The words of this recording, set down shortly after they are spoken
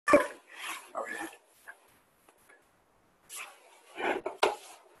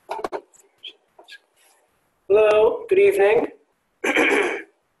Hello, good evening.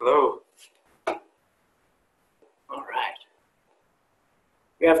 Hello. All right.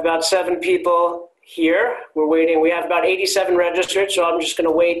 We have about 7 people here. We're waiting. We have about 87 registered, so I'm just going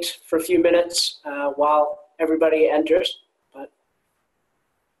to wait for a few minutes while everybody enters.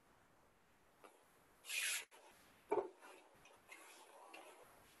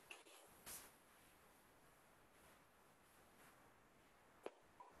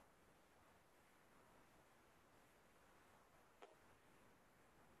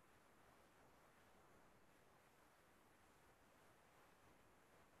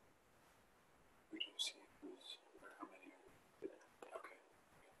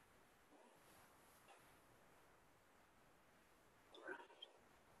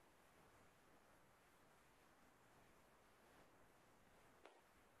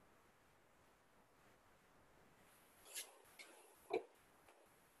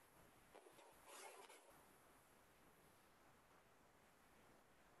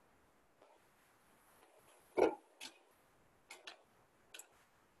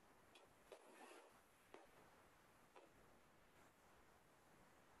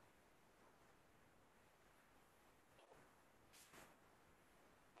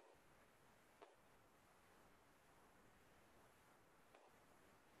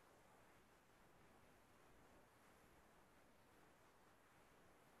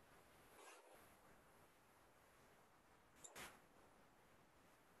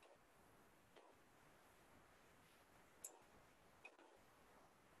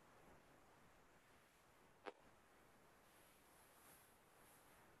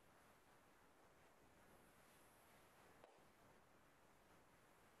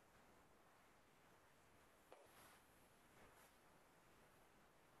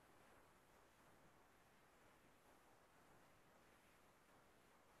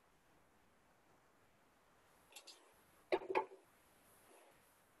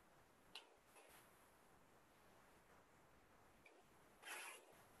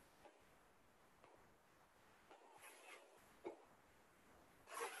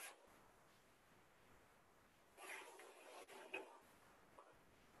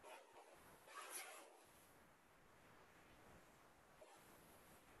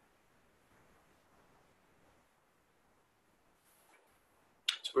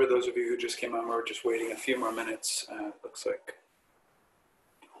 So for those of you who just came on, we're just waiting a few more minutes. Looks like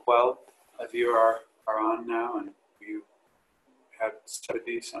 12 of you are on now, and you had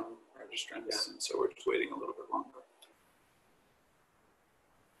 70 some registrants, and so we're just waiting a little bit longer.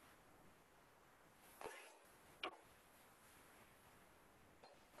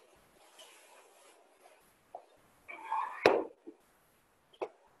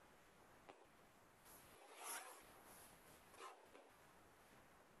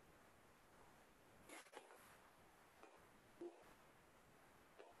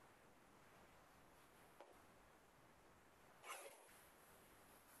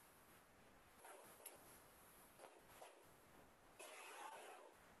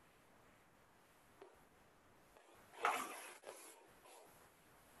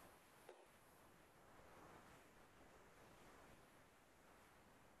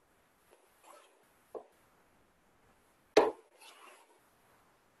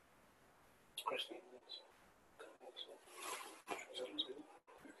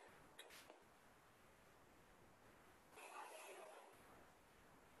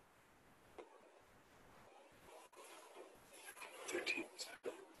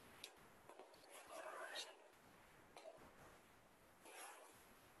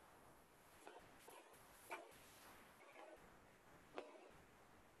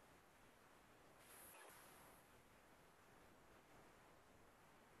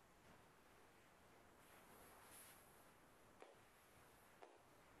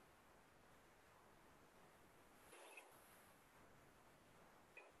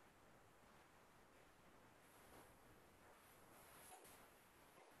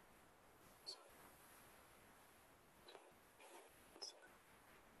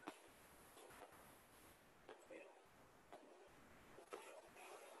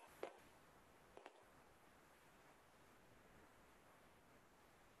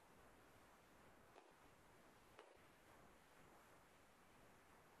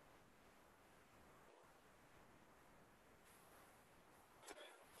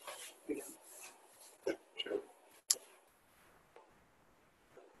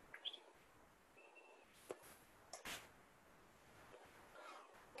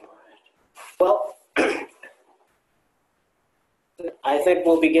 Well, I think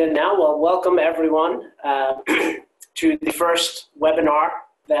we'll begin now. Well, welcome everyone to the first webinar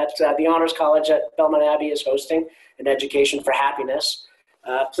that the Honors College at Belmont Abbey is hosting, an Education for Happiness.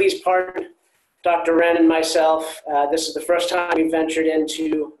 Please pardon Dr. Wren and myself. This is the first time we've ventured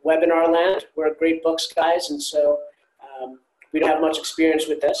into webinar land. We're great books guys, and so we don't have much experience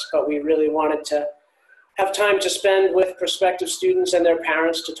with this, but we really wanted to have time to spend with prospective students and their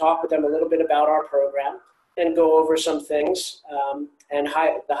parents to talk with them a little bit about our program and go over some things and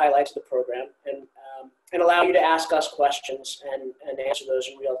the highlights of the program and allow you to ask us questions and answer those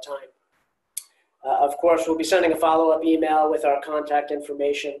in real time. Of course, we'll be sending a follow-up email with our contact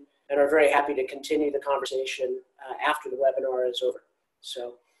information and are very happy to continue the conversation after the webinar is over.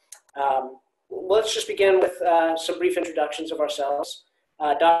 So let's just begin with some brief introductions of ourselves.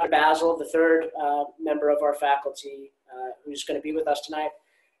 Dr. Basil, the third member of our faculty who's going to be with us tonight,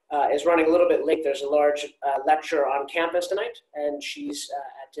 is running a little bit late. There's a large lecture on campus tonight, and she's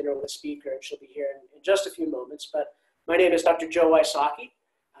at dinner with a speaker, and she'll be here in just a few moments. But my name is Dr. Joe Wysocki.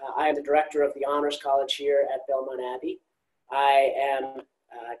 I am the director of the Honors College here at Belmont Abbey. I am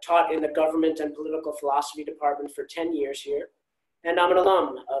taught in the Government and Political Philosophy Department for 10 years here, and I'm an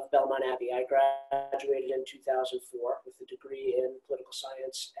alum of Belmont Abbey. I graduated in 2004 with a degree in political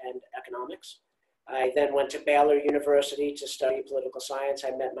science and economics. I then went to Baylor University to study political science.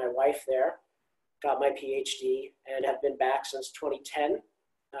 I met my wife there, got my PhD, and have been back since 2010,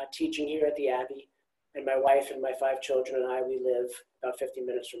 teaching here at the Abbey. And my wife and my 5 children and I, we live about 50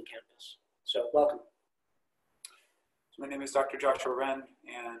 minutes from campus. So welcome. My name is Dr. Joshua Wren,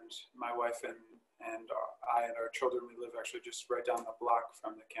 and my wife and I and our children, we live actually just right down the block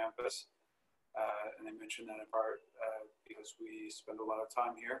from the campus. And I mention that in part because we spend a lot of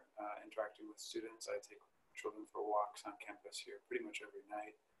time here interacting with students. I take children for walks on campus here pretty much every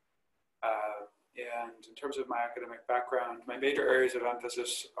night. And in terms of my academic background, my major areas of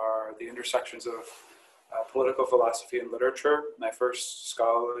emphasis are the intersections of political philosophy and literature. My first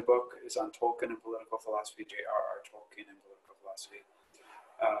scholarly book is on Tolkien and political philosophy, J.R.R. Tolkien and political philosophy.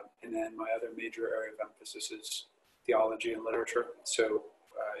 And then my other major area of emphasis is theology and literature. So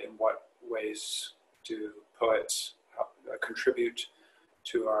in what ways do poets contribute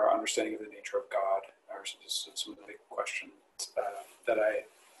to our understanding of the nature of God? Are some of the big questions that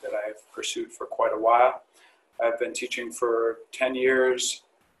I've pursued for quite a while. I've been teaching for 10 years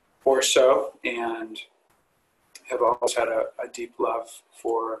or so, and have always had a deep love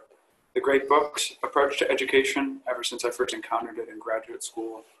for the great books approach to education ever since I first encountered it in graduate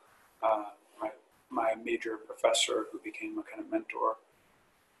school. My major professor, who became a kind of mentor,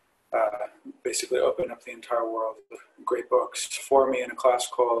 basically opened up the entire world of great books for me in a class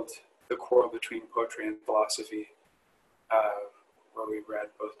called The Quarrel Between Poetry and Philosophy, where we read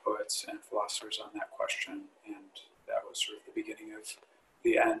both poets and philosophers on that question, and that was sort of the beginning of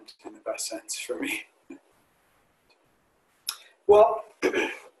the end in the best sense for me. Well,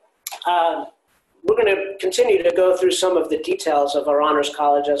 we're going to continue to go through some of the details of our Honors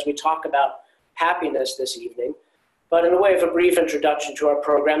College as we talk about happiness this evening. But in the way of a brief introduction to our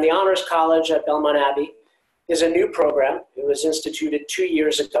program, the Honors College at Belmont Abbey is a new program. It was instituted 2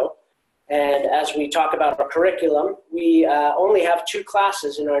 years ago. And as we talk about our curriculum, we only have 2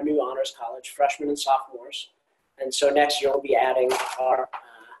 classes in our new Honors College, freshmen and sophomores. And so next year we'll be adding our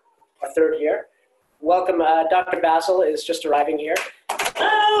 3rd year. Welcome, Dr. Basil is just arriving here.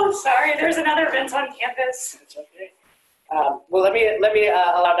 Oh, sorry, there's another event on campus. That's okay. Well, let me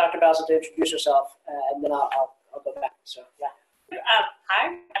allow Dr. Basil to introduce herself, and then I'll go back. So, yeah. Hi,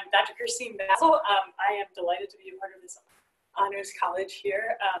 I'm Dr. Christine Basil. I am delighted to be a part of this Honors College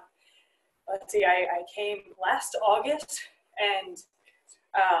here. Let's see, I came last August, and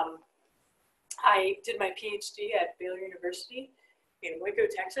I did my PhD at Baylor University in Waco,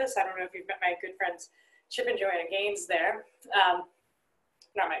 Texas. I don't know if you've met my good friends Chip and Joanna Gaines there.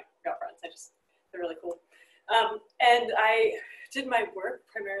 Not my girlfriends, they're really cool. And I did my work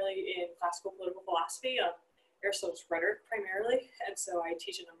primarily in classical political philosophy on Aristotle's rhetoric primarily. And so I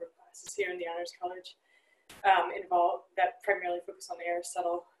teach a number of classes here in the Honors College that primarily focus on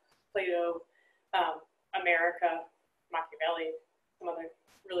Aristotle, Plato, America, Machiavelli, some other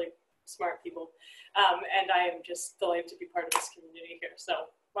really smart people. And I am just delighted to be part of this community here. So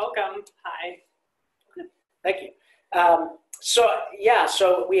welcome, hi. Thank you.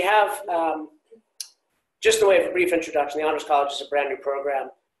 So we have, just in the way of a brief introduction, the Honors College is a brand new program,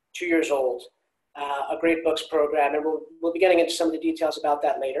 2 years old, a great books program, and we'll be getting into some of the details about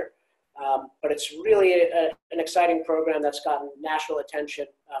that later. But it's really an exciting program that's gotten national attention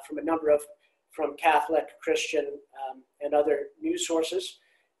from Catholic, Christian, and other news sources.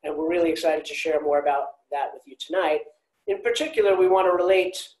 And we're really excited to share more about that with you tonight. In particular, we want to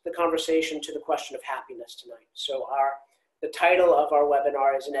relate the conversation to the question of happiness tonight. So The title of our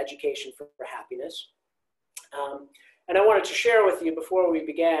webinar is An Education for Happiness. And I wanted to share with you before we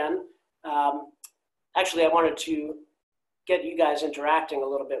began, actually I wanted to get you guys interacting a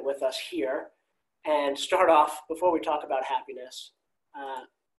little bit with us here and start off, before we talk about happiness,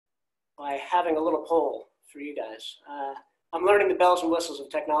 by having a little poll for you guys. I'm learning the bells and whistles of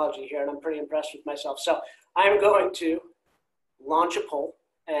technology here, and I'm pretty impressed with myself. So I'm going to launch a poll,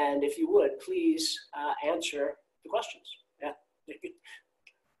 and if you would, please answer the questions. Yeah.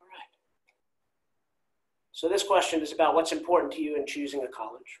 All right. So this question is about what's important to you in choosing a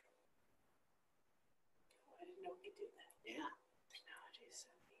college. I didn't know we could do that. Yeah. Technology is so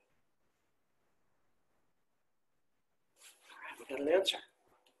neat. All right, we got an answer.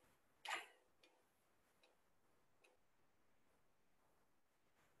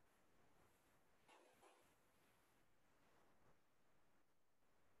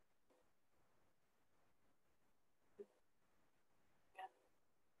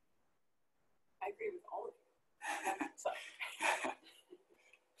 I agree with all of you. So,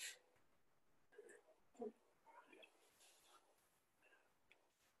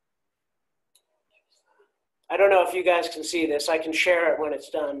 I don't know if you guys can see this. I can share it when it's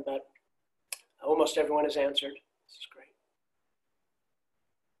done, but almost everyone has answered. This is great.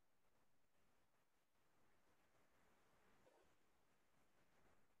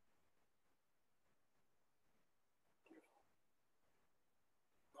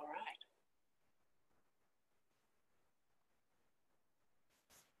 All right.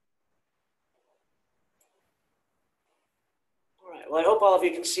 All right. Well, I hope all of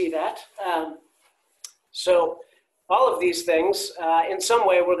you can see that. So all of these things, in some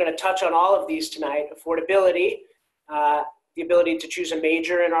way, we're going to touch on all of these tonight. Affordability, the ability to choose a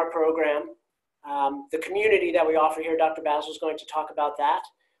major in our program, the community that we offer here. Dr. Basil is going to talk about that.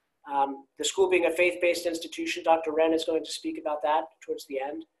 The school being a faith-based institution, Dr. Wren is going to speak about that towards the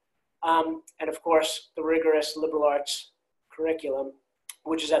end. And of course, the rigorous liberal arts curriculum,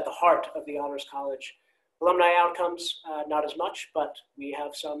 which is at the heart of the Honors College. Alumni outcomes, not as much, but we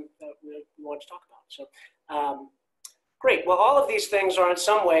have some that we want to talk about. So great. Well, all of these things are in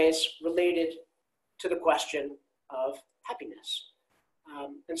some ways related to the question of happiness.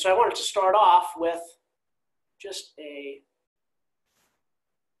 And so I wanted to start off with just a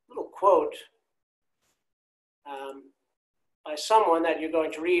little quote by someone that you're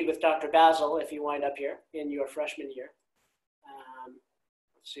going to read with Dr. Basil if you wind up here in your freshman year.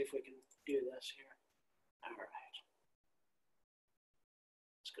 Let's see if we can do this here. All right.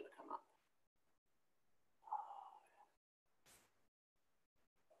 It's going to come up.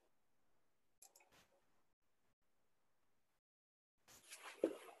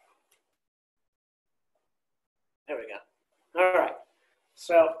 There we go. All right.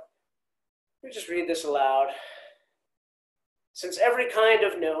 So let me just read this aloud. Since every kind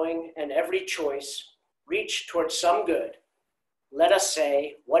of knowing and every choice reach towards some good, let us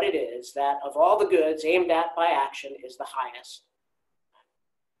say what it is that of all the goods aimed at by action is the highest.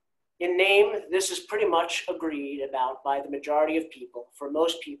 In name, this is pretty much agreed about by the majority of people, for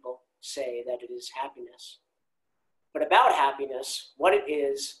most people say that it is happiness. But about happiness, what it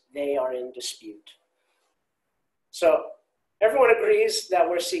is, they are in dispute. So everyone agrees that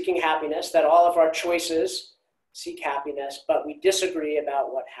we're seeking happiness, that all of our choices seek happiness, but we disagree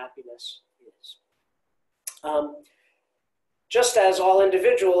about what happiness is. Just as all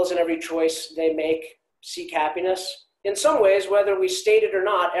individuals in every choice they make seek happiness, in some ways, whether we state it or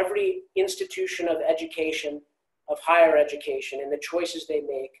not, every institution of education, of higher education, and the choices they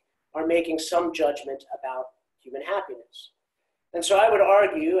make are making some judgment about human happiness. And so I would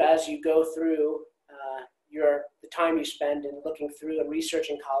argue, as you go through the time you spend in looking through and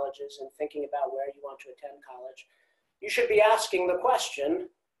researching colleges and thinking about where you want to attend college, you should be asking the question,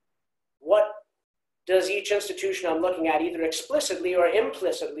 what does each institution I'm looking at either explicitly or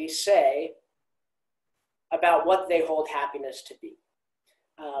implicitly say about what they hold happiness to be?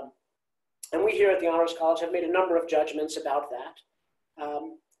 And we here at the Honors College have made a number of judgments about that.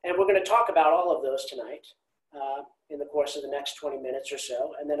 And we're going to talk about all of those tonight in the course of the next 20 minutes or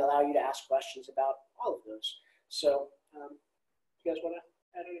so, and then allow you to ask questions about all of those. So you guys want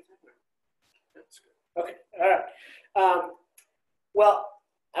to add anything? That's good. Okay, all right. Well,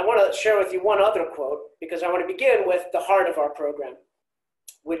 I want to share with you one other quote, because I want to begin with the heart of our program,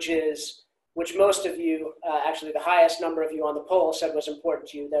 which most of you, actually the highest number of you on the poll said was important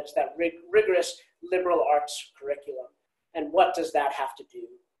to you. That's that rigorous liberal arts curriculum. And what does that have to do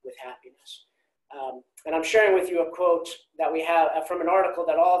with happiness? And I'm sharing with you a quote that we have from an article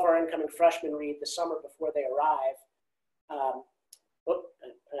that all of our incoming freshmen read the summer before they arrive.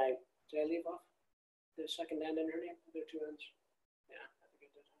 Did I leave off? The second end in her name? Are there two ends? Yeah, I think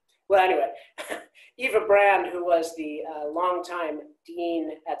it did. Well, anyway, Eva Brand, who was the longtime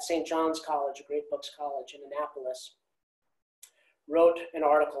dean at St. John's College, a great books college in Annapolis, wrote an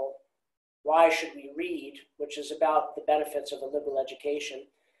article, Why Should We Read?, which is about the benefits of a liberal education.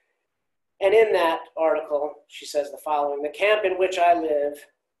 And in that article, she says the following: the camp in which I live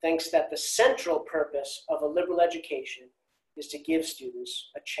thinks that the central purpose of a liberal education is to give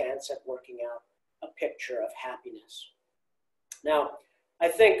students a chance at working out a picture of happiness. Now, I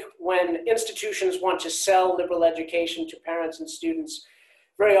think when institutions want to sell liberal education to parents and students,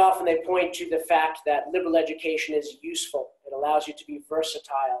 very often they point to the fact that liberal education is useful. It allows you to be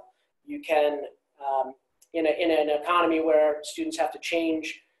versatile. You can, in an economy where students have to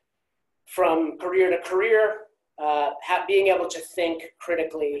change from career to career, being able to think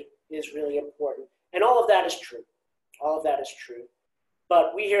critically is really important. And all of that is true. All of that is true.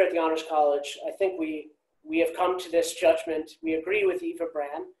 But we here at the Honors College, I think we have come to this judgment. We agree with Eva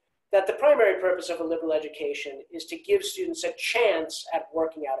Brand that the primary purpose of a liberal education is to give students a chance at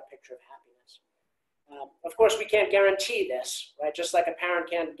working out a picture of happiness. Of course, we can't guarantee this, right? Just like a parent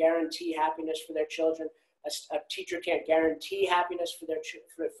can't guarantee happiness for their children, a teacher can't guarantee happiness for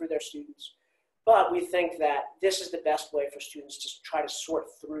their students. But we think that this is the best way for students to try to sort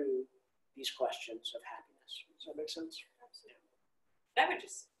through these questions of happiness. Does that make sense? Absolutely. I would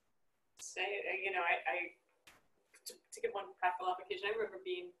just say, to give one practical application, I remember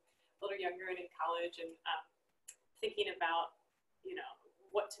being a little younger and in college and thinking about,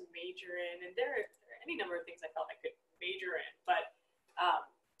 what to major in. And there are any number of things I felt I could major in. But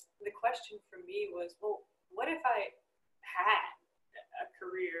the question for me was, well, what if I had a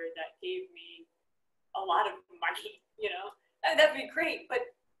career that gave me a lot of money, That'd be great,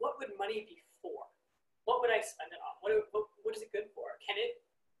 but what would money be for? What would I spend it on? What is it good for? Can it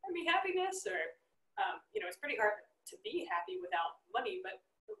bring me happiness? Or, it's pretty hard to be happy without money, but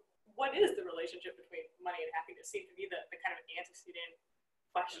what is the relationship between money and happiness? Seems to be the kind of antecedent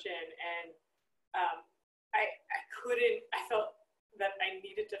question. And I felt that I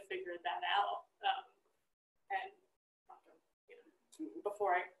needed to figure that out.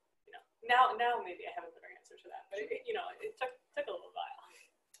 Before now maybe I have a better answer to that, but it took a little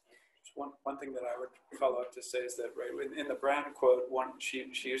while. One thing that I would follow up to say is that, right, in the Brand quote, she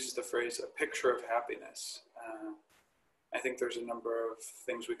uses the phrase "a picture of happiness." I think there's a number of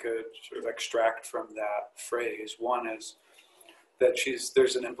things we could sort of extract from that phrase. One is that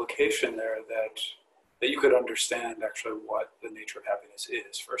there's an implication there that you could understand actually what the nature of happiness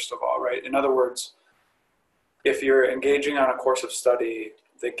is, first of all, right? In other words, if you're engaging on a course of study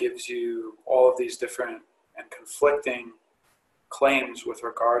that gives you all of these different and conflicting claims with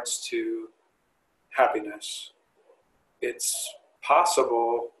regards to happiness, it's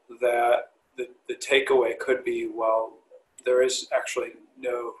possible that the takeaway could be, well, there is actually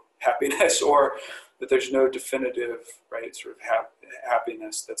no happiness, or that there's no definitive, right, sort of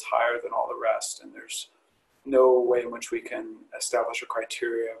happiness that's higher than all the rest, and there's no way in which we can establish a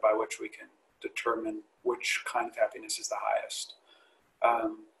criteria by which we can determine which kind of happiness is the highest.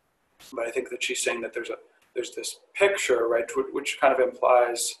 But I think that she's saying that there's this picture, right, which kind of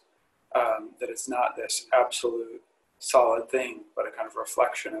implies that it's not this absolute solid thing, but a kind of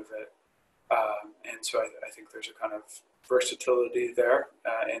reflection of it. And so I think there's a kind of versatility there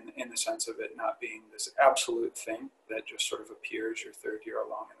in the sense of it not being this absolute thing that just sort of appears your third year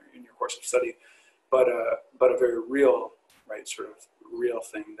along in your course of study, but a very real, right, sort of real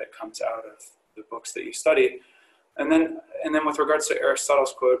thing that comes out of the books that you study. And then with regards to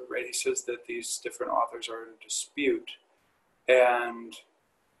Aristotle's quote, right, he says that these different authors are in a dispute, and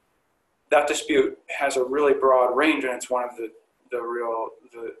that dispute has a really broad range, and it's one of the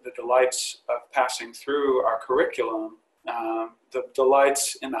delights of passing through our curriculum. The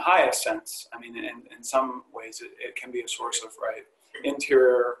delights in the highest sense. I mean, in some ways, it can be a source of, right,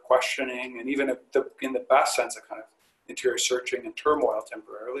 interior questioning, and even in the best sense, a kind of interior searching and turmoil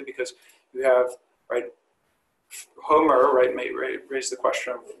temporarily, because you have, right, Homer, right, may raise the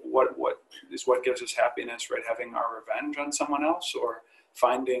question of what gives us happiness, right, having our revenge on someone else, or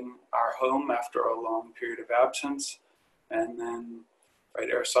finding our home after a long period of absence. And then, right,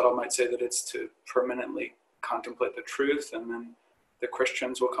 Aristotle might say that it's to permanently contemplate the truth, and then the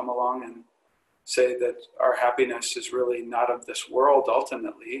Christians will come along and say that our happiness is really not of this world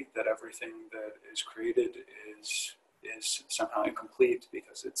ultimately, that everything that is created is somehow incomplete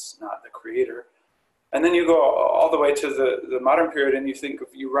because it's not the creator. And then you go all the way to the modern period, and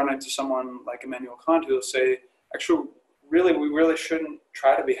you run into someone like Immanuel Kant, who will say, actually, we really shouldn't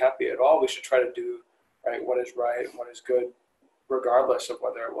try to be happy at all. We should try to do, right, what is right and what is good, regardless of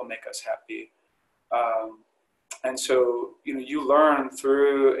whether it will make us happy And so, you learn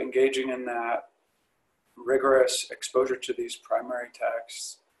through engaging in that rigorous exposure to these primary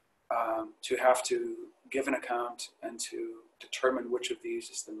texts to have to give an account and to determine which of these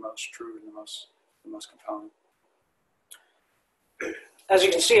is the most true and the most compelling. As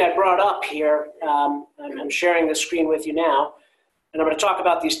you can see, I brought up here, I'm sharing the screen with you now, and I'm going to talk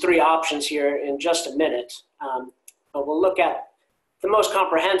about these three options here in just a minute. But we'll look at the most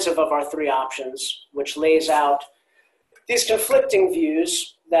comprehensive of our three options, which lays out these conflicting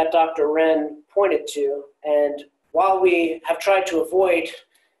views that Dr. Wren pointed to. And while we have tried to avoid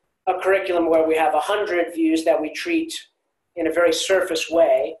a curriculum where we have 100 views that we treat in a very surface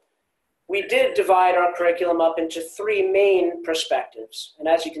way, we did divide our curriculum up into three main perspectives. And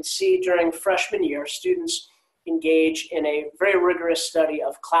as you can see, during freshman year, students engage in a very rigorous study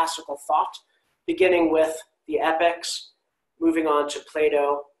of classical thought, beginning with the epics, moving on to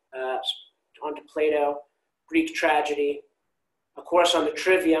Plato, Greek tragedy, a course on the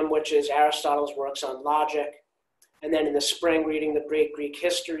Trivium, which is Aristotle's works on logic, and then in the spring, reading the great Greek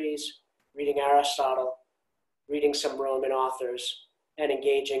histories, reading Aristotle, reading some Roman authors, and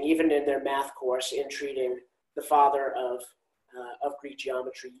engaging, even in their math course, in treating the father of Greek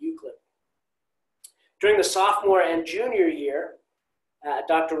geometry, Euclid. During the sophomore and junior year,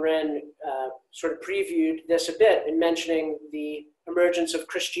 Dr. Wren sort of previewed this a bit in mentioning the emergence of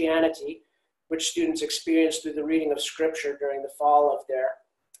Christianity, which students experienced through the reading of scripture during the fall of their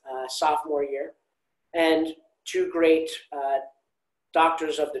sophomore year, and two great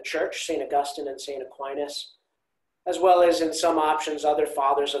doctors of the church, St. Augustine and St. Aquinas, as well as in some options, other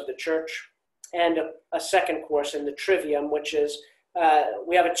fathers of the church, and a second course in the Trivium, which is,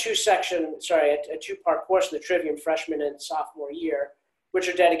 we have a two-part course in the Trivium, freshman and sophomore year, which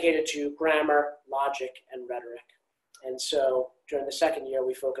are dedicated to grammar, logic, and rhetoric. And so during the second year,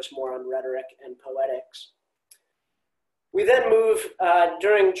 we focus more on rhetoric and poetics. We then move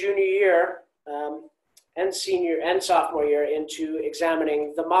during junior year and senior and sophomore year into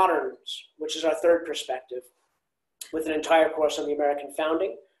examining the moderns, which is our third perspective, with an entire course on the American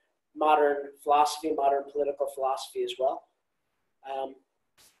founding, modern philosophy, modern political philosophy as well.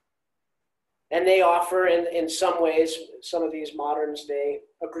 And they offer, in some ways, some of these moderns, they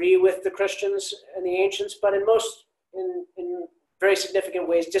agree with the Christians and the ancients, but in very significant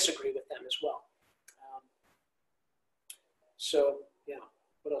ways disagree with them as well. So, yeah,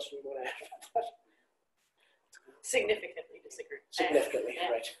 what else do we want to add? Significantly disagree. Significantly,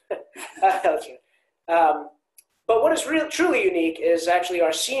 right. That's right. But what is truly unique is actually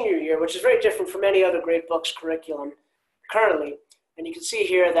our senior year, which is very different from any other Great Books curriculum currently. And you can see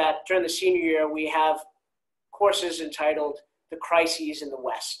here that during the senior year, we have courses entitled The Crises in the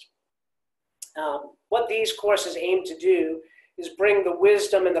West. What these courses aim to do is bring the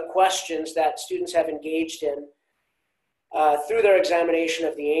wisdom and the questions that students have engaged in through their examination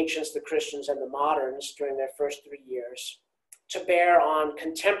of the ancients, the Christians, and the moderns during their first 3 years to bear on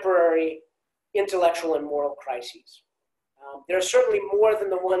contemporary intellectual and moral crises. There are certainly more than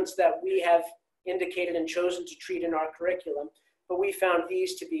the ones that we have indicated and chosen to treat in our curriculum, but we found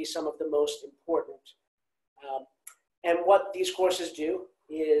these to be some of the most important. And what these courses do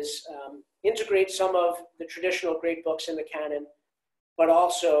is integrate some of the traditional great books in the canon, but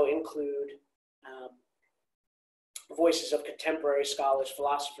also include voices of contemporary scholars,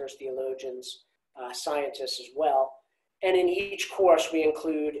 philosophers, theologians, scientists as well. And in each course, we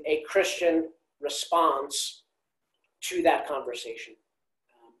include a Christian response to that conversation.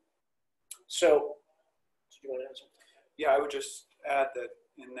 So, do you want to add something? Yeah, I would just add that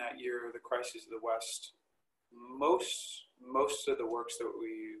in that year, The Crises of the West, most of the works that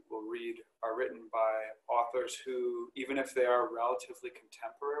we will read are written by authors who, even if they are relatively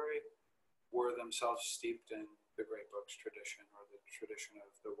contemporary, were themselves steeped in the Great Books tradition or the tradition of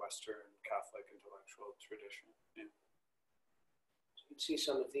the Western Catholic intellectual tradition. Yeah. You can see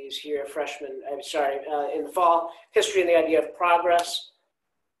some of these here, in the fall, History and the Idea of Progress,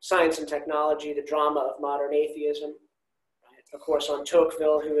 Science and Technology, the Drama of Modern Atheism, a course on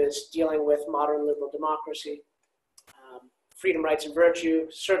Tocqueville, who is dealing with modern liberal democracy, Freedom, Rights, and Virtue,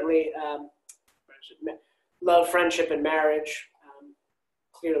 certainly Love, Friendship, and Marriage,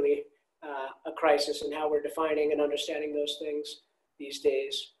 clearly a crisis in how we're defining and understanding those things these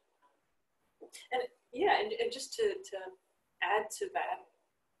days. And yeah, and just to add to that,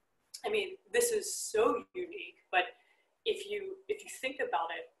 I mean, this is so unique, but if you think about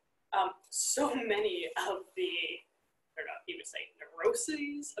it, so many of the, I don't know if you would say,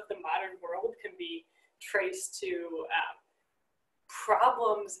 neuroses of the modern world can be traced to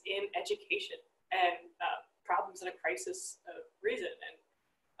problems in education and problems in a crisis of reason.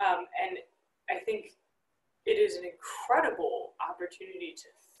 And I think is an incredible opportunity to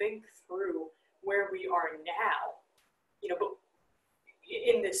think through where we are now, but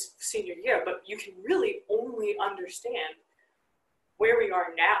in this senior year, but you can really only understand where we are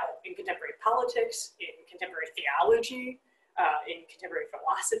now in contemporary politics, in contemporary theology, in contemporary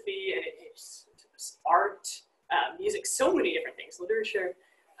philosophy, and it's art, music, so many different things, literature,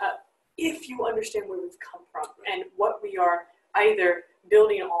 if you understand where we've come from and what we are either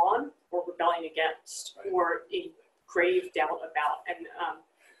building on or rebelling against, right, or in grave doubt about. And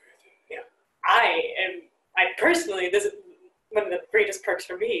I personally, this is one of the greatest perks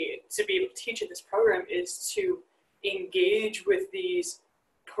for me to be able to teach in this program, is to engage with these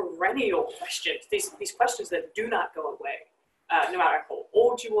perennial questions, these questions that do not go away, no matter how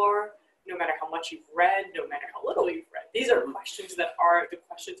old you are, no matter how much you've read, no matter how little you've read. These are questions that are the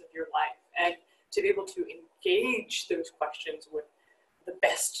questions of your life. And to be able to engage those questions with the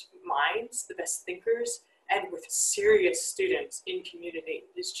best minds, the best thinkers, and with serious students in community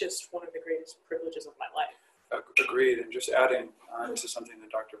is just one of the greatest privileges of my life. Agreed. And just adding on to something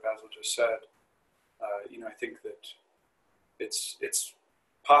that Dr. Basil just said, I think that it's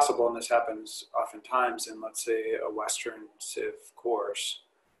possible, and this happens oftentimes in, let's say, a Western Civ course,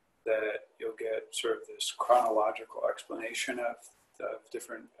 that you'll get sort of this chronological explanation of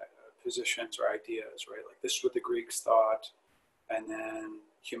different positions or ideas, right? Like, this is what the Greeks thought, and then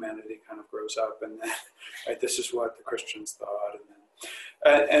humanity kind of grows up, and then, right, this is what the Christians thought,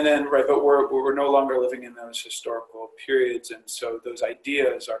 and then, right, but we're no longer living in those historical periods, and so those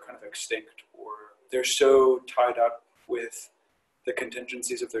ideas are kind of extinct, or they're so tied up with the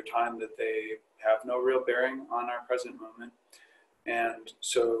contingencies of their time that they have no real bearing on our present moment. And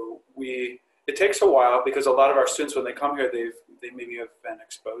so it takes a while, because a lot of our students, when they come here, they maybe have been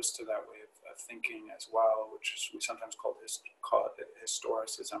exposed to that way of thinking as well, which is, we sometimes call it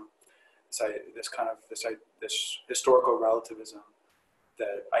historicism. This historical relativism,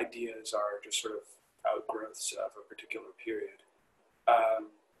 that ideas are just sort of outgrowths of a particular period.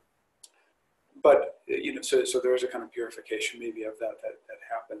 But so there is a kind of purification maybe of that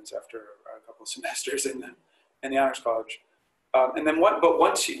happens after a couple of semesters in the Honors College. And then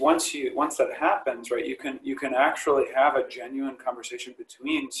once that happens, right, you can actually have a genuine conversation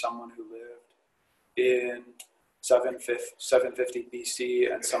between someone who lived in 750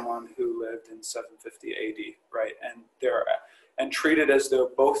 BC and someone who lived in 750 AD, right? And treat it as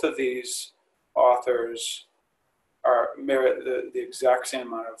though both of these authors merit the exact same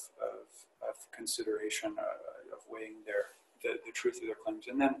amount of consideration, of weighing the truth of their claims.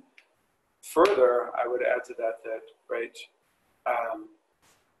 And then further, I would add to that right,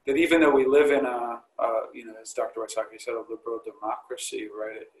 that even though we live in as Dr. Wysocki said, a liberal democracy,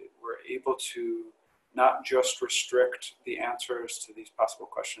 right, we're able to not just restrict the answers to these possible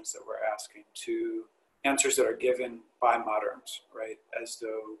questions that we're asking to answers that are given by moderns, right? As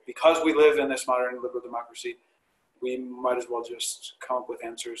though, because we live in this modern liberal democracy, we might as well just come up with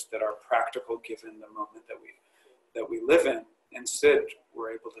answers that are practical given the moment that we live in. Instead,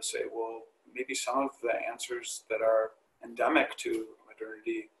 we're able to say, well, maybe some of the answers that are endemic to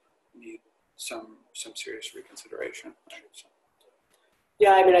modernity need some serious reconsideration. Right? So.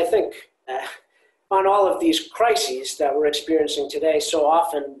 Yeah, I mean, I think on all of these crises that we're experiencing today, so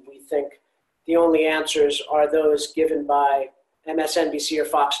often we think the only answers are those given by MSNBC or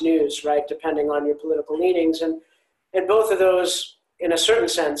Fox News, right, depending on your political leanings. And both of those, in a certain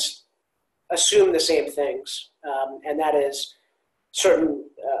sense, assume the same things, and that is certain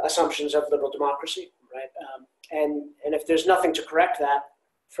assumptions of liberal democracy, right? And if there's nothing to correct that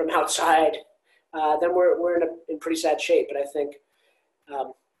from outside, then we're in pretty sad shape. But I think,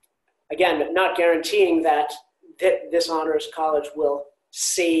 again, not guaranteeing that this honors college will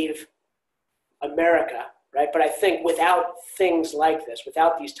save America, right? But I think without things like this,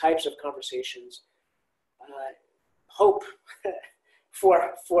 without these types of conversations, hope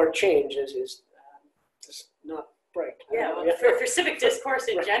for change is just not bright. Yeah, well, for civic discourse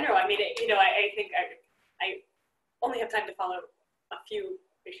in general, I mean, I think I only have time to follow a few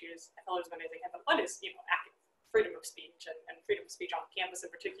issues. I follow as many as I can, but one is, freedom of speech and freedom of speech on campus in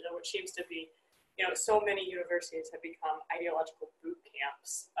particular, which seems to be, so many universities have become ideological boot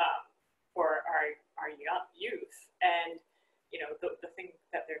camps for our young youth. And, the thing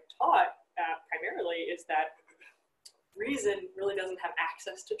that they're taught primarily is that reason really doesn't have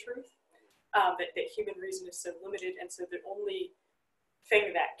access to truth, that human reason is so limited, and so the only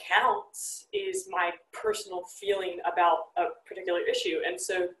thing that counts is my personal feeling about a particular issue. And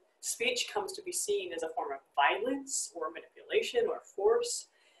so speech comes to be seen as a form of violence or manipulation or force,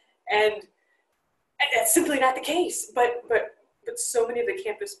 and that's simply not the case. But But so many of the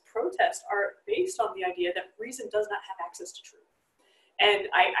campus protests are based on the idea that reason does not have access to truth. And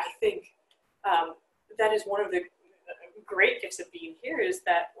I think that is one of the great gifts of being here, is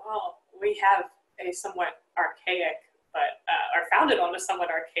that, well, we have a somewhat archaic, but are founded on a somewhat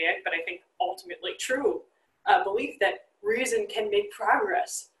archaic, but I think ultimately true belief that reason can make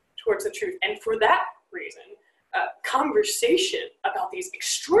progress towards the truth. And for that reason, conversation about these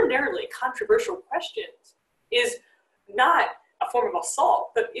extraordinarily controversial questions is not a form of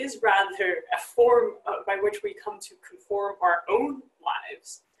assault, but is rather a form by which we come to conform our own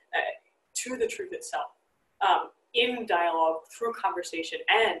lives to the truth itself, in dialogue, through conversation,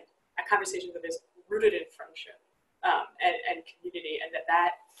 and a conversation that is rooted in friendship and community, and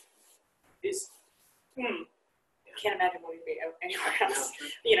that is, can't imagine what we'd be anywhere else.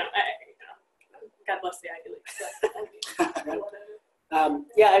 God bless the Ivy League.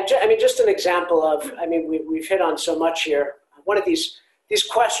 Yeah, I mean, just an example of, I mean, we've hit on so much here. One of these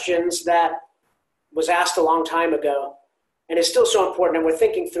questions that was asked a long time ago and is still so important, and we're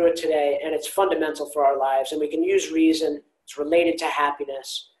thinking through it today, and it's fundamental for our lives, and we can use reason. It's related to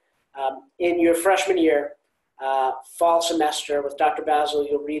happiness. In your freshman year, fall semester with Dr. Basil,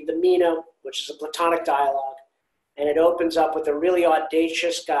 you'll read the Meno, which is a Platonic dialogue, and it opens up with a really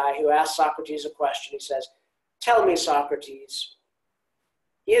audacious guy who asks Socrates a question. He says, "Tell me, Socrates,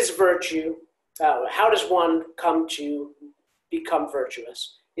 is virtue, how does one come to become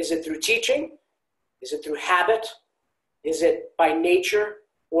virtuous? Is it through teaching? Is it through habit? Is it by nature?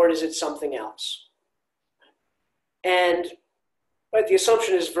 Or is it something else?" And but the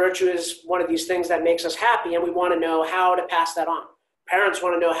assumption is virtue is one of these things that makes us happy, and we want to know how to pass that on. Parents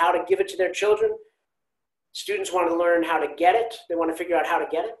want to know how to give it to their children. Students want to learn how to get it. They want to figure out how to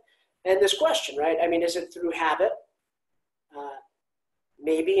get it. And this question, right? I mean, is it through habit?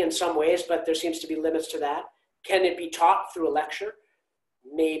 Maybe in some ways, but there seems to be limits to that. Can it be taught through a lecture?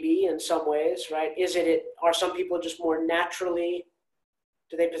 Maybe in some ways, right? Are some people just more naturally,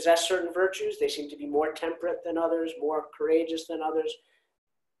 do they possess certain virtues? They seem to be more temperate than others, more courageous than others.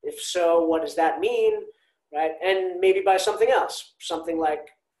 If so, what does that mean, right? And maybe by something else, something like,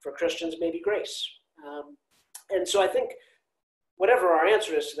 for Christians, maybe grace. And so I think whatever our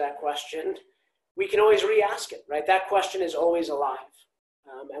answer is to that question, we can always re-ask it, right? That question is always alive.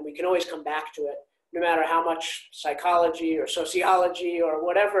 And we can always come back to it, no matter how much psychology or sociology or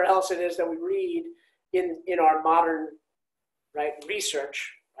whatever else it is that we read in our modern, right,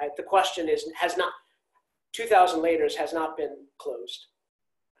 research, right? The question has not, 2,000 later, has not been closed.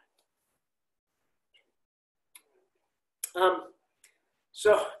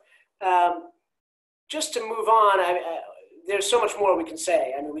 Just to move on, there's so much more we can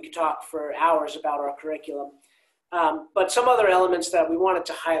say. I mean, we could talk for hours about our curriculum. But some other elements that we wanted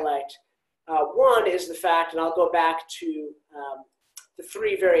to highlight. One is the fact, and I'll go back to the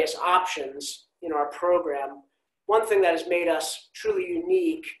three various options in our program. One thing that has made us truly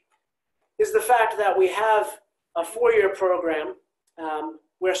unique is the fact that we have a 4-year program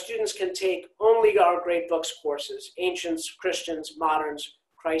where students can take only our Great Books courses, Ancients, Christians, Moderns,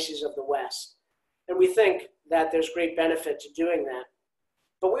 Crises of the West. And we think that there's great benefit to doing that.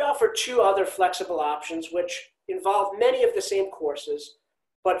 But we offer 2 other flexible options which involve many of the same courses,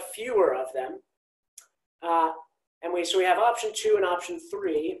 but fewer of them. So we have option 2 and option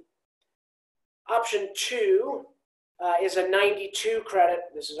 3. Option 2 is a 92 credit.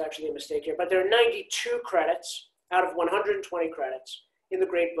 This is actually a mistake here, but there are 92 credits out of 120 credits in the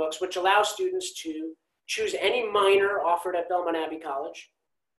Great Books, which allow students to choose any minor offered at Belmont Abbey College,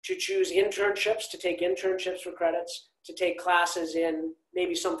 to choose internships, to take internships for credits, to take classes in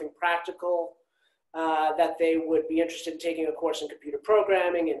maybe something practical, that they would be interested in taking a course in computer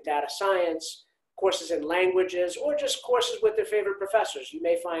programming and data science, courses in languages, or just courses with their favorite professors. You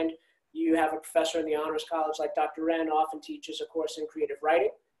may find you have a professor in the Honors College like Dr. Wren often teaches a course in creative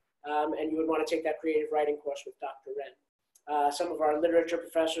writing, and you would want to take that creative writing course with Dr. Wren. Some of our literature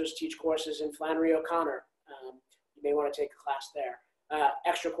professors teach courses in Flannery O'Connor. You may want to take a class there.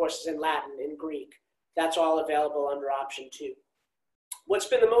 Extra courses in Latin, in Greek. That's all available under option 2. What's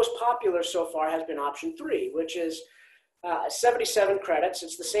been the most popular so far has been option 3, which is 77 credits.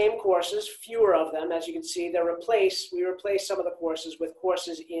 It's the same courses, fewer of them. As you can see, we replace some of the courses with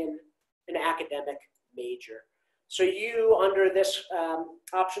courses in an academic major. So you, under this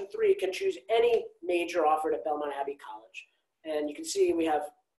option 3, can choose any major offered at Belmont Abbey College. And you can see we have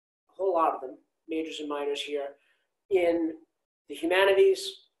a whole lot of them, majors and minors here, in the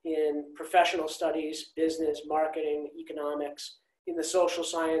humanities, in professional studies, business, marketing, economics, in the social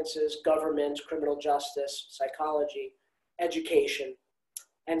sciences, government, criminal justice, psychology, education.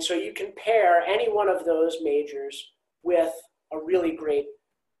 And so you can pair any one of those majors with a really great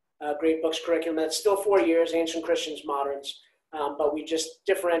books curriculum that's still 4 years, Ancient Christians, Moderns, but we just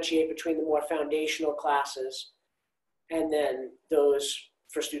differentiate between the more foundational classes and then those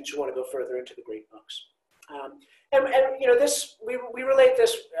for students who want to go further into the great books. And you know, this, we relate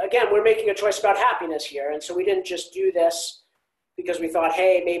this, again, we're making a choice about happiness here, and so we didn't just do this because we thought,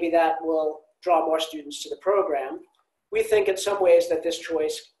 hey, maybe that will draw more students to the program. We think in some ways that this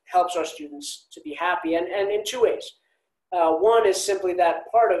choice helps our students to be happy, and in 2 ways. One is simply that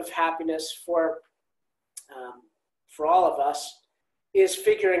part of happiness for all of us is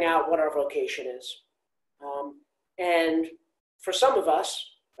figuring out what our vocation is. And for some of us,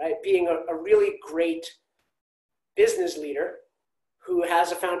 right, being a really great business leader who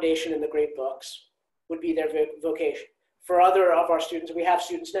has a foundation in the great books would be their vocation. For other of our students, we have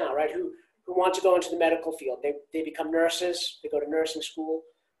students now, right, who want to go into the medical field. They become nurses, they go to nursing school,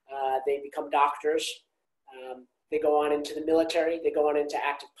 they become doctors, they go on into the military, they go on into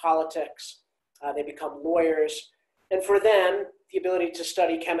active politics, they become lawyers. And for them, the ability to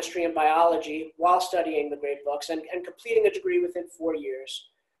study chemistry and biology while studying the great books and completing a degree within 4 years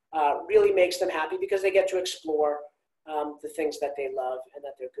really makes them happy because they get to explore the things that they love and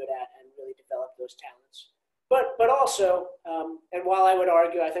that they're good at and really develop those talents. But also, and while I would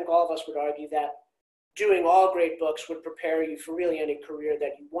argue, I think all of us would argue that doing all great books would prepare you for really any career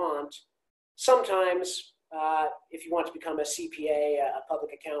that you want. Sometimes, if you want to become a CPA, a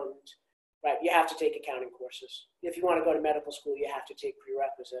public accountant, right, you have to take accounting courses. If you want to go to medical school, you have to take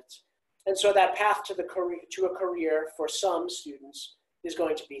prerequisites. And so that path to a career for some students is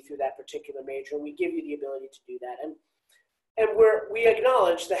going to be through that particular major, and we give you the ability to do that. And we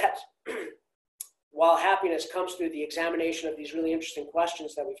acknowledge that while happiness comes through the examination of these really interesting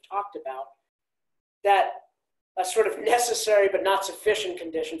questions that we've talked about, that a sort of necessary but not sufficient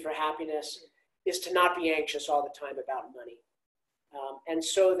condition for happiness is to not be anxious all the time about money. And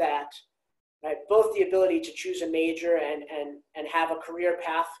so that, right, both the ability to choose a major and have a career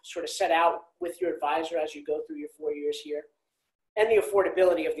path sort of set out with your advisor as you go through your 4 years here, and the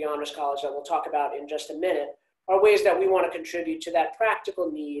affordability of the Honors College that we'll talk about in just a minute, are ways that we want to contribute to that practical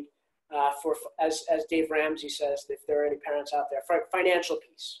need for, as Dave Ramsey says, if there are any parents out there, for financial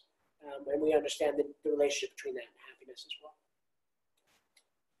peace. And we understand the relationship between that and happiness as well.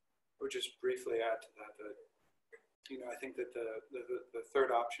 I would just briefly add to that, you know, I think that the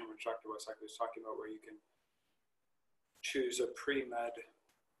third option, which Dr. Westlake was talking about, where you can choose a pre-med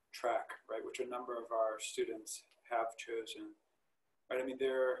track, right, which a number of our students have chosen, right? I mean,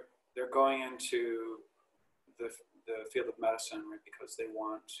 they're going into the field of medicine, right, because they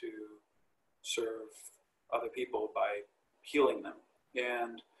want to serve other people by healing them.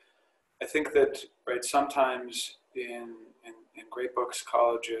 And I think that, right, sometimes in great books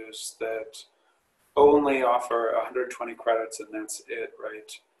colleges that only offer 120 credits and that's it,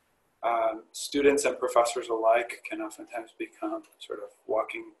 right? Students and professors alike can oftentimes become sort of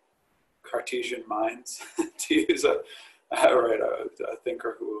walking Cartesian minds, to use a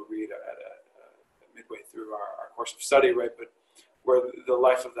thinker who will read midway through our course of study, right? But where the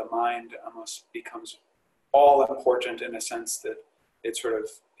life of the mind almost becomes all important in a sense that it sort of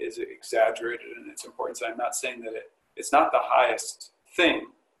is exaggerated in its importance. I'm not saying that it's not the highest thing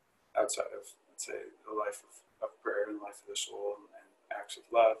outside of, let's say, the life of prayer and life of the soul and acts of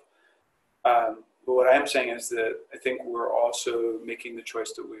love. But what I am saying is that I think we're also making the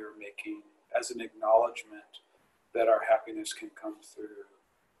choice that we are making as an acknowledgement that our happiness can come through,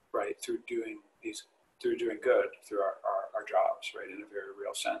 right, through doing good, through our jobs, right, in a very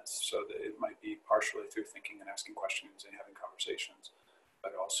real sense. So that it might be partially through thinking and asking questions and having conversations,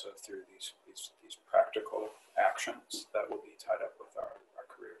 but also through these practical actions that will be tied up with our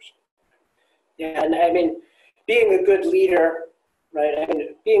careers. Yeah, and I mean, being a good leader, right, I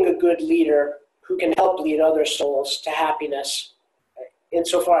mean, being a good leader who can help lead other souls to happiness, right,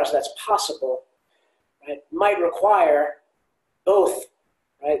 insofar as that's possible, right, might require both,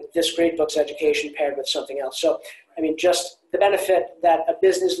 right, this great books education paired with something else. So, I mean, just the benefit that a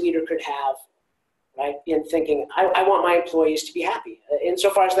business leader could have, right, in thinking, I want my employees to be happy.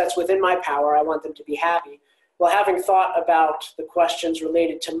 Insofar as that's within my power, I want them to be happy. Well, having thought about the questions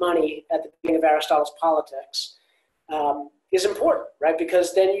related to money at the beginning of Aristotle's Politics is important, right?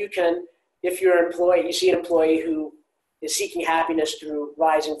 Because then you can, if you're an employee, you see an employee who is seeking happiness through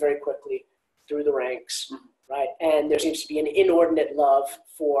rising very quickly through the ranks, right? And there seems to be an inordinate love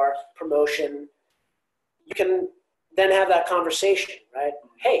for promotion. You can then have that conversation, right?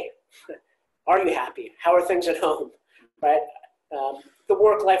 Hey, are you happy? How are things at home, right? The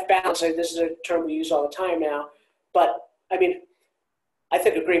work-life balance, this is a term we use all the time now, but I mean, I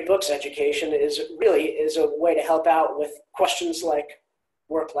think a great books education is a way to help out with questions like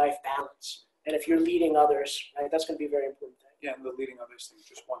work-life balance. And if you're leading others, right, that's going to be a very important thing. Yeah, and the leading others thing,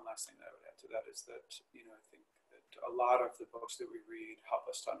 just one last thing that I would add to that is that, you know, I think that a lot of the books that we read help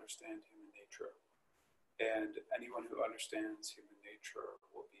us to understand human nature. And anyone who understands human nature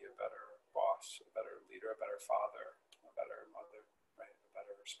will be a better boss, a better leader, a better father, a better mother, right, a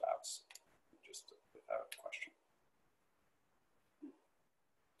better spouse, just without question.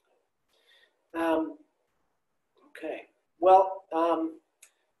 Okay. Well,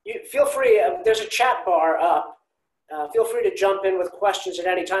 you feel free. There's a chat bar up. Feel free to jump in with questions at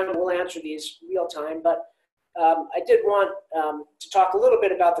any time, and we'll answer these real time. But I did want to talk a little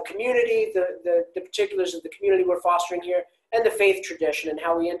bit about the community, the particulars of the community we're fostering here, and the faith tradition, and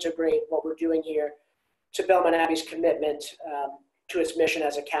how we integrate what we're doing here to Belmont Abbey's commitment to its mission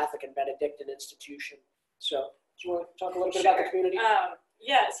as a Catholic and Benedictine institution. So, do you want to talk a little bit about the community?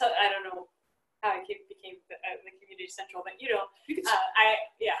 Yeah. So I don't know how it became the community central, but you know,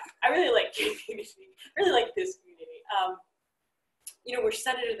 I really like community. Really like this community. You know, we're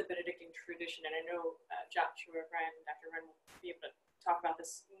centered in the Benedictine tradition, and I know Joshua Wren, Dr. Wren will be able to talk about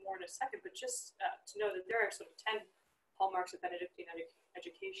this more in a second, but just to know that there are sort of 10 hallmarks of Benedictine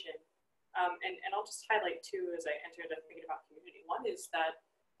education. And I'll just highlight two as I enter into thinking about community. One is that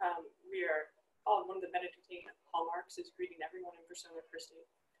we are, one of the Benedictine hallmarks is greeting everyone in persona Christi.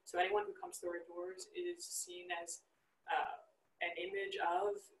 So anyone who comes through our doors is seen as an image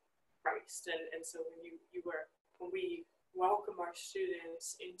of Christ. And so when we welcome our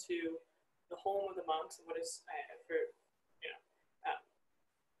students into the home of the monks, and what is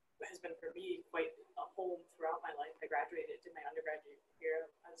has been for me quite a home throughout my life. I graduated, did my undergraduate year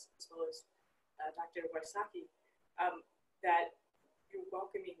as well as Dr. Wysocki, that you're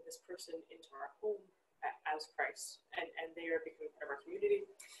welcoming this person into our home as Christ, and they are becoming part of our community.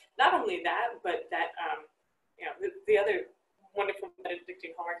 Not only that, but that the other wonderful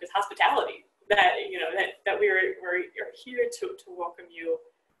Benedictine hallmark is hospitality. That that we're here to welcome you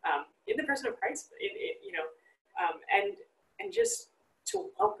in the person of Christ, and just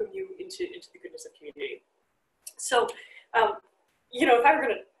to welcome you into the goodness of community. So, if I were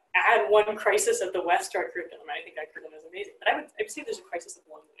going to add one crisis of the West to our curriculum, I think our curriculum is amazing, but I would say there's a crisis of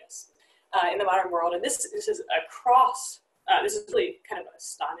loneliness in the modern world, and this is across. This is really kind of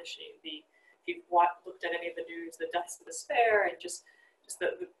astonishing. If you've looked at any of the news, the deaths of despair, and just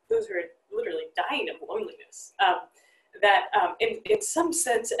those who are literally dying of loneliness. In some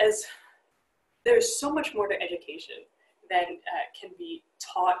sense, as there's so much more to education than can be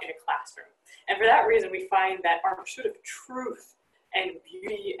taught in a classroom. And for that reason, we find that our pursuit of truth and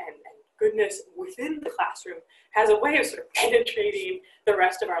beauty and goodness within the classroom has a way of sort of penetrating the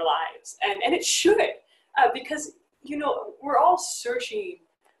rest of our lives. And it should, because, we're all searching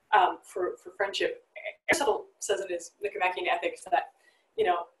for friendship. Aristotle says in his Nicomachean Ethics that,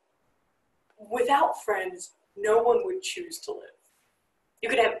 without friends, no one would choose to live. You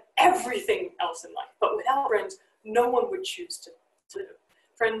could have everything else in life, but without friends, no one would choose to live.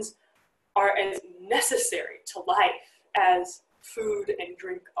 Friends are as necessary to life as food and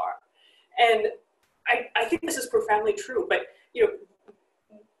drink are. And I think this is profoundly true, but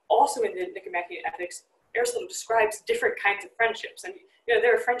also in the Nicomachean Ethics, Aristotle describes different kinds of friendships. And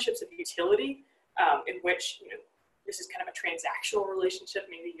there are friendships of utility, in which this is kind of a transactional relationship.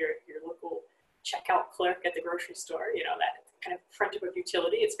 Maybe your local checkout clerk at the grocery store, that kind of friendship of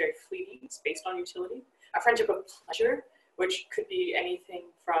utility. It's very fleeting. It's based on utility. A friendship of pleasure, which could be anything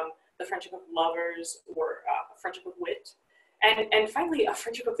from the friendship of lovers or a friendship of wit. And finally, a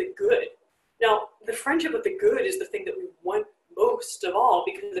friendship of the good. Now, the friendship of the good is the thing that we want most of all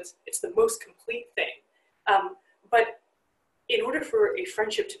because it's the most complete thing. But in order for a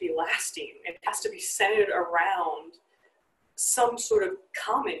friendship to be lasting, it has to be centered around some sort of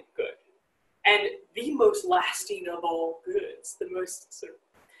common good. And the most lasting of all goods, the most sort of,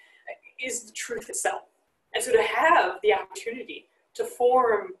 is the truth itself. And so to have the opportunity to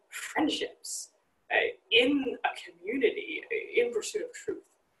form friendships in a community in pursuit of truth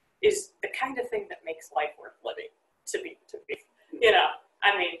is the kind of thing that makes life worth living. To be,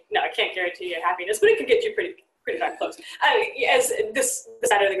 I can't guarantee you happiness, but it can get you pretty darn close. As this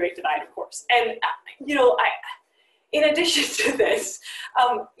side of the Great Divide, of course. And in addition to this,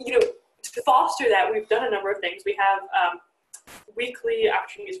 to foster that, we've done a number of things. We have weekly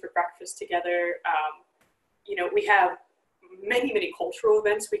opportunities for breakfast together. We have many cultural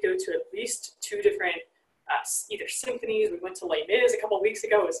events. We go to at least 2 different either symphonies. We went to Les Mis a couple of weeks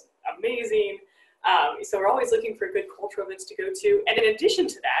ago. It was amazing. So we're always looking for good cultural events to go to. And in addition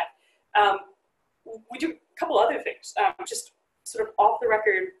to that, we do a couple other things. Just sort of off the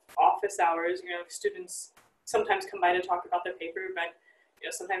record office hours. Students sometimes come by to talk about their paper, but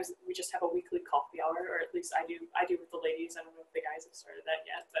sometimes we just have a weekly coffee hour, or at least I do with the ladies. I don't know if the guys have started that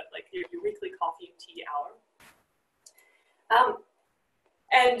yet, but like your weekly coffee and tea hour.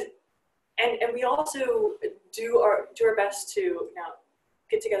 And we also do our best to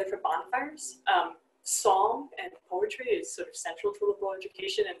get together for bonfires. Song and poetry is sort of central to liberal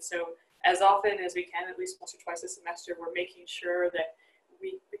education, and so as often as we can, at least once or twice a semester, we're making sure that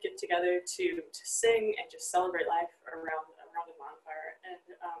we get together to sing and just celebrate life around the bonfire. And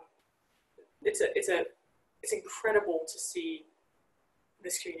it's incredible to see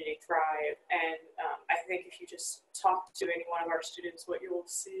this community thrive. And I think if you just talk to any one of our students, what you will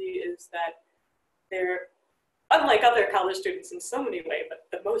see is that they're unlike other college students in so many ways, but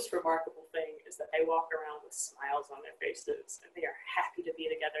the most remarkable thing is that they walk around with smiles on their faces and they are happy to be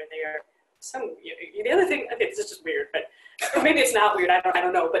together. They are the other thing, okay, this is just weird, but or maybe it's not weird, I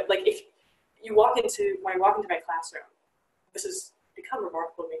don't know, but like if you when I walk into my classroom, this has become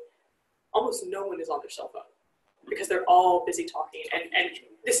remarkable to me, almost no one is on their cell phone because they're all busy talking. And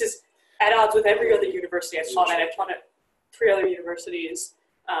this is at odds with every other university I've taught at. I've taught at 3 other universities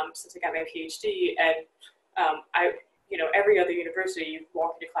since I got my PhD, and every other university, you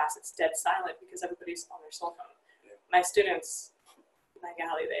walk into class, it's dead silent because everybody's on their cell phone. Yeah. My students, by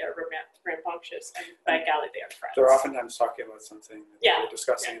golly, they are rambunctious, and by golly, they are friends. They're oftentimes talking about something that they were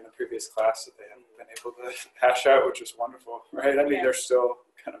discussing in the previous class that they haven't been able to hash out, which is wonderful, right? I mean, they're still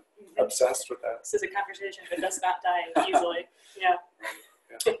kind of obsessed with that. This is a conversation that does not die easily. Yeah.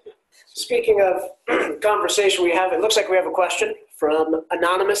 Speaking of conversation, it looks like we have a question from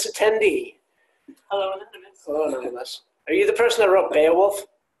anonymous attendee. Hello, Anonymous. Hello, Anonymous. Are you the person that wrote Beowulf?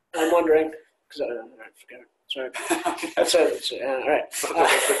 I'm wondering. Because I forget it. Sorry. All right.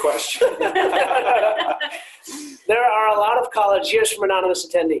 That's the question. There are a lot of here's from anonymous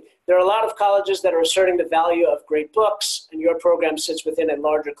attendee. There are a lot of colleges that are asserting the value of great books, and your program sits within a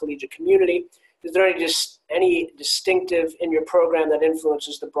larger collegiate community. Is there any distinctive in your program that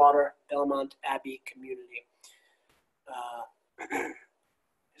influences the broader Belmont Abbey community?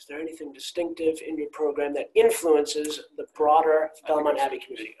 Is there anything distinctive in your program that influences the broader Belmont Abbey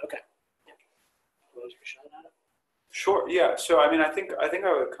community? Okay. Close your shot at it. Sure. Yeah. So I mean, I think I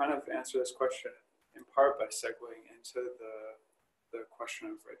would kind of answer this question in part by segueing into the question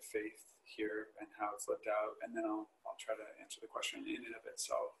of faith here and how it's lived out, and then I'll try to answer the question in and of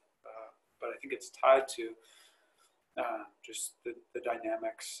itself. But I think it's tied to just the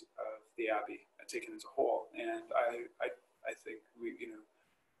dynamics of the Abbey taken as a whole, and I think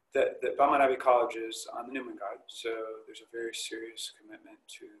that Belmont Abbey College is on the Newman Guide, so there's a very serious commitment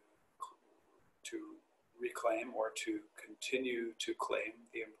to reclaim or to continue to claim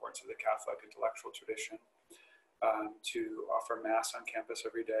the importance of the Catholic intellectual tradition, to offer Mass on campus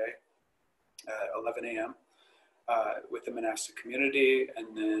every day at 11 a.m. With the monastic community,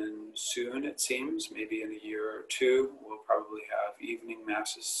 and then soon, it seems, maybe in a year or two, we'll probably have evening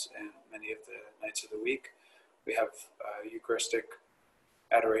Masses in many of the nights of the week. We have a Eucharistic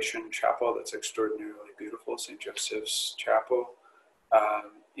Adoration Chapel that's extraordinarily beautiful, St. Joseph's Chapel.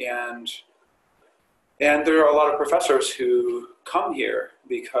 And there are a lot of professors who come here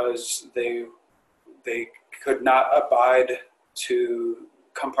because they could not abide to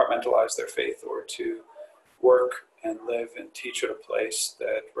compartmentalize their faith or to work and live and teach at a place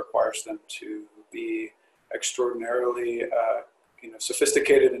that requires them to be extraordinarily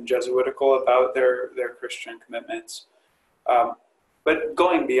sophisticated and Jesuitical about their Christian commitments. But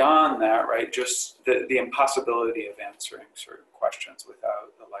going beyond that, right, just the impossibility of answering certain questions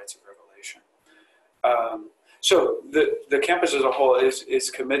without the lights of revelation. So the campus as a whole is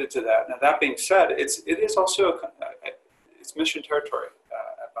committed to that. Now, that being said, it is also it's mission territory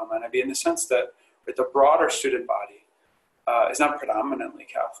at Belmont Abbey, in the sense that the broader student body is not predominantly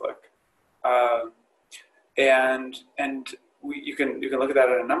Catholic, and you can look at that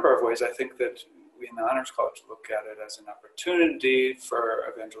in a number of ways. I think that we in the Honors College look at it as an opportunity for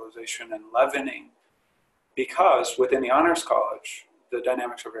evangelization and leavening, because within the Honors College, the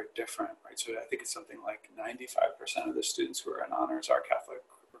dynamics are very different, right? So I think it's something like 95% of the students who are in honors are Catholic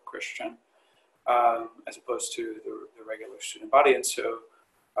or Christian, as opposed to the regular student body. And so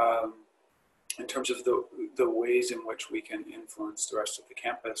in terms of the ways in which we can influence the rest of the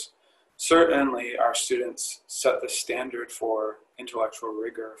campus, certainly our students set the standard for intellectual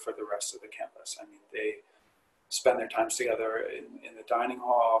rigor for the rest of the campus. I mean, they spend their times together in the dining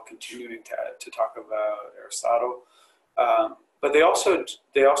hall, continuing to talk about Aristotle. But they also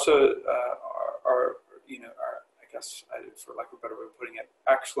are I guess, for lack of a better way of putting it,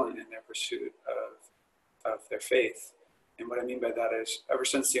 excellent in their pursuit of their faith in whatever I mean by that is, ever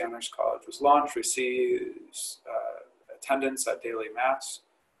since the Honors College was launched, we see attendance at daily Mass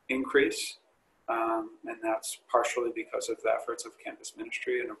increase. And that's partially because of the efforts of campus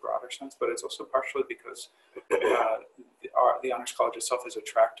ministry in a broader sense, but it's also partially because the Honors College itself has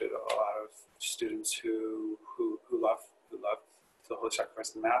attracted a lot of students who love the Holy Sacrifice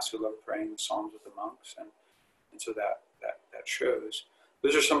of the Mass, who love praying psalms with the monks, and so that shows.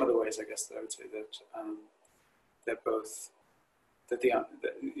 Those are some of the ways, I guess, that I would say that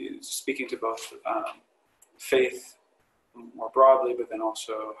speaking to both faith more broadly, but then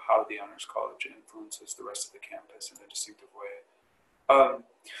also how the Honors College influences the rest of the campus in a distinctive way.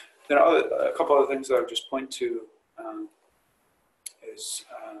 Then a couple other things that I would just point to is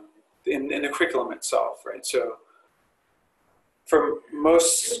in the curriculum itself, right? So for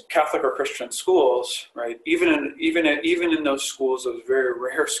most Catholic or Christian schools, right, even in those schools, those very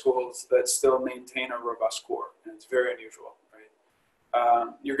rare schools that still maintain a robust core, and it's very unusual, right?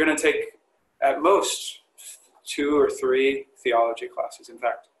 You're going to take at most 2 or 3 theology classes. In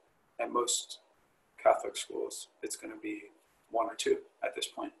fact, at most Catholic schools, it's going to be 1 or 2 at this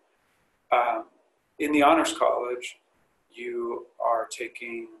point. In the Honors College, you are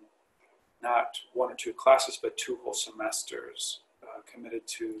taking not 1 or 2 classes, but 2 whole semesters committed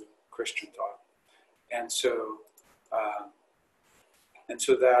to Christian thought, and so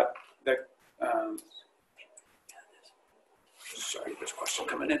that sorry, there's a question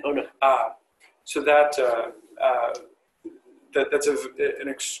coming in. Oh no. So that's an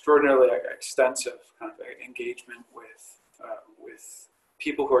extraordinarily extensive kind of engagement with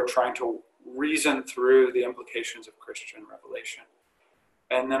people who are trying to reason through the implications of Christian revelation.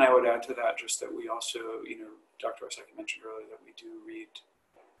 And then I would add to that just that we also, Dr. Osaki mentioned earlier that we do read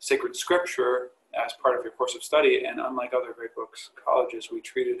sacred scripture as part of your course of study, and unlike other great books colleges, we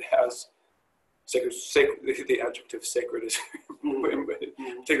treat it as sacred. The adjective sacred is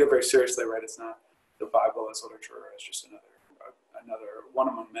take that very seriously, right? It's not the Bible as literature, it's just another one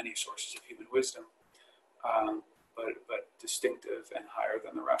among many sources of human wisdom, but distinctive and higher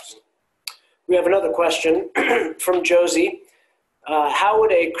than the rest. We have another question from Josie. How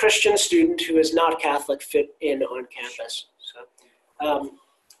would a Christian student who is not Catholic fit in on campus?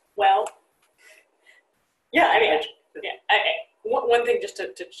 Well, yeah, I mean, one thing just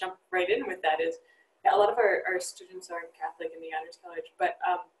to jump right in with that is a lot of our students are Catholic in the Honors College, but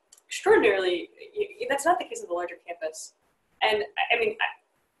extraordinarily, that's not the case of the larger campus. And I mean,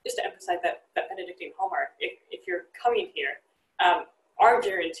 just to emphasize that Benedictine hallmark, if you're coming here, our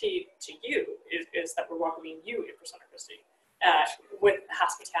guarantee to you is that we're welcoming you in persona Christi with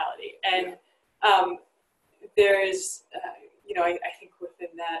hospitality. And there's, I think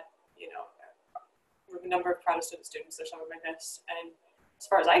within that, we have a number of Protestant students, they're some of my best, and as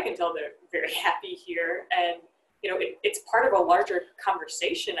far as I can tell, they're very happy here. And, it's part of a larger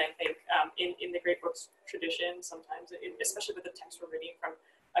conversation, I think, in the great books tradition sometimes, especially with the text we're reading from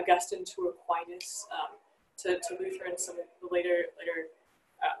Augustine to Aquinas, to Luther and some of the later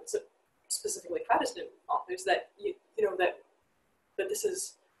specifically Protestant authors, that, that this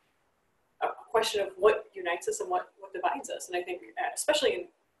is a question of what unites us and what divides us. And I think, especially in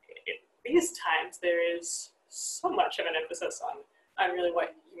these times, there is so much of an emphasis on really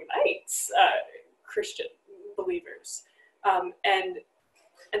what unites Christian believers, and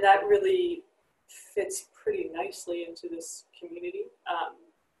that really fits pretty nicely into this community.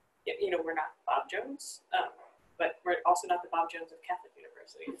 We're not Bob Jones, but we're also not the Bob Jones of Catholic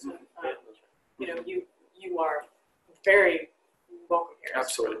University. So, you are very welcome here.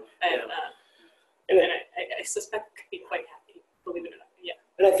 Absolutely. And I suspect could be quite happy, believe it or not. Yeah.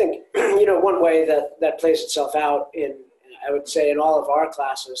 And I think, one way that plays itself out I would say in all of our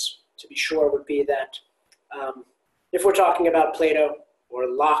classes, to be sure, would be that if we're talking about Plato or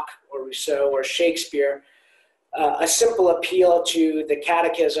Locke or Rousseau or Shakespeare, a simple appeal to the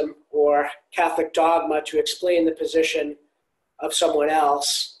catechism or Catholic dogma to explain the position of someone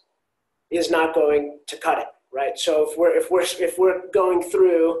else is not going to cut it, right? So if we're going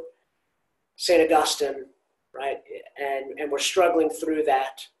through St. Augustine, right, and we're struggling through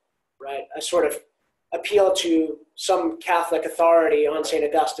that, right, a sort of appeal to some Catholic authority on St.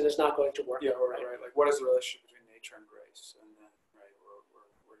 Augustine is not going to work. Yeah, right. Like, what is the relationship between nature and grace? And then, right, we're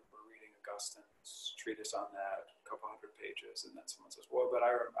reading Augustine's treatise on that, a couple hundred pages, and then someone says, "Well, but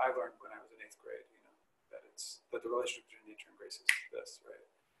I learned when I was in 8th grade, that the relationship between nature and grace is this, right?"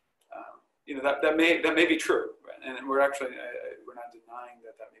 That may be true, right? And we're actually we're not denying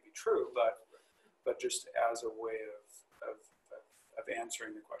that may be true, but just as a way of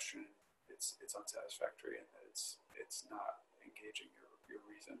answering the question, it's unsatisfactory, and that it's not engaging your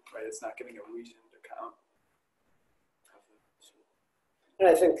reason, right? It's not giving a reason to count And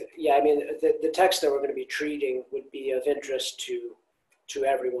I think, yeah, I mean, the text that we're going to be treating would be of interest to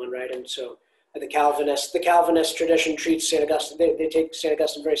everyone, right? And so the Calvinist tradition treats St. Augustine, they take St.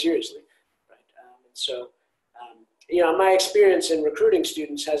 Augustine very seriously, right? And so, my experience in recruiting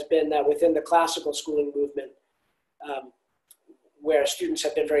students has been that within the classical schooling movement, where students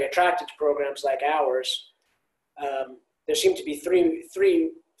have been very attracted to programs like ours, there seem to be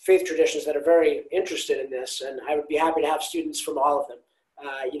three faith traditions that are very interested in this, and I would be happy to have students from all of them.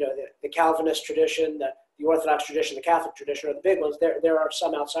 The Calvinist tradition, the Orthodox tradition, the Catholic tradition are the big ones. There are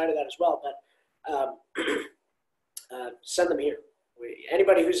some outside of that as well, but send them here.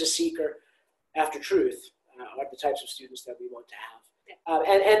 Anybody who's a seeker after truth are the types of students that we want to have.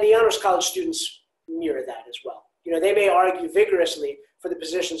 And the Honors College students mirror that as well. They may argue vigorously for the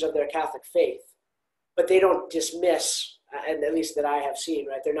positions of their Catholic faith, but they don't dismiss, and at least that I have seen,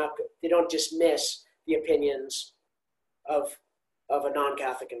 right? They don't dismiss the opinions of a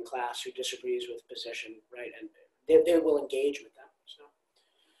non-Catholic in class who disagrees with the position, right? And they will engage with them. So,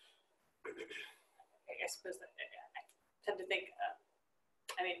 I suppose that I tend to think.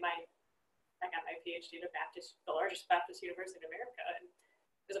 I got my PhD at the largest Baptist university in America, and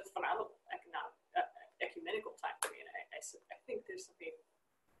it was a phenomenal ecumenical time for me. And I think there's something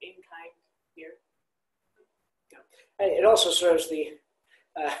in kind here. Yeah. It also serves the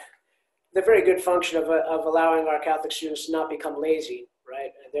very good function of allowing our Catholic students to not become lazy,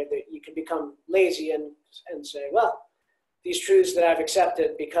 right? You can become lazy and say, well, these truths that I've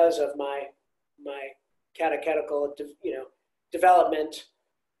accepted because of my catechetical development,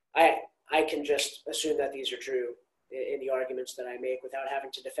 I can just assume that these are true in the arguments that I make without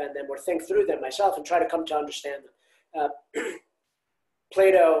having to defend them or think through them myself and try to come to understand them.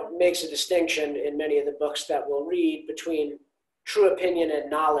 Plato makes a distinction in many of the books that we'll read between true opinion and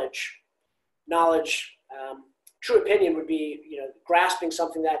knowledge. True opinion would be, grasping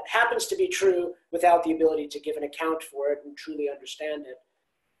something that happens to be true without the ability to give an account for it and truly understand it.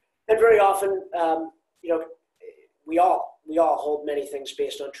 And very often, we all hold many things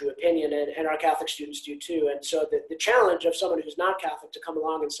based on true opinion, and our Catholic students do too. And so the challenge of someone who's not Catholic to come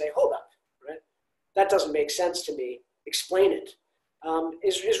along and say, hold up, right? That doesn't make sense to me. Explain it.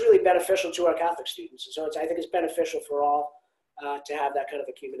 Is really beneficial to our Catholic students. And so I think it's beneficial for all to have that kind of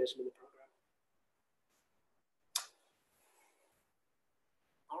ecumenism in the program.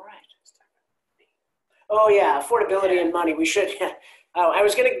 All right. Oh yeah, affordability and money. We should. I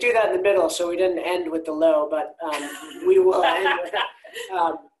was going to do that in the middle, so we didn't end with the low, but we will end with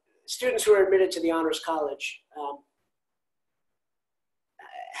students who are admitted to the Honors College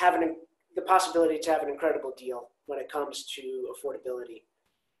have the possibility to have an incredible deal when it comes to affordability.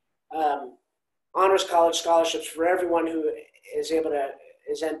 Honors College scholarships for everyone who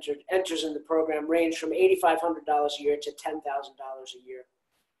enters in the program range from $8,500 a year to $10,000 a year.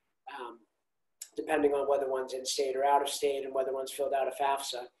 Depending on whether one's in state or out of state and whether one's filled out a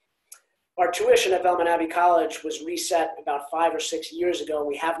FAFSA. Our tuition at Belmont Abbey College was reset about 5 or 6 years ago, and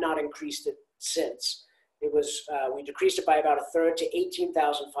we have not increased it since. We decreased it by about a third to $18,500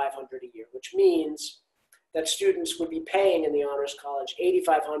 a year, which means that students would be paying in the Honors College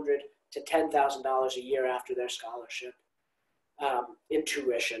 $8,500 to $10,000 a year after their scholarship in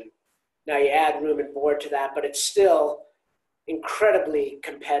tuition. Now you add room and board to that, but it's still incredibly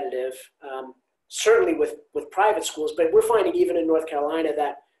competitive. Certainly with private schools, but we're finding even in North Carolina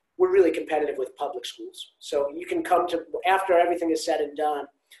that we're really competitive with public schools. So you can come to, after everything is said and done,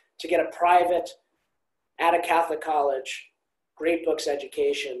 to get a private at a Catholic college, great books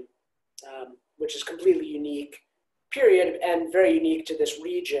education, which is completely unique, period, and very unique to this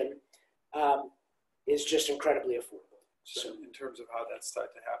region, is just incredibly affordable. So in terms of how that's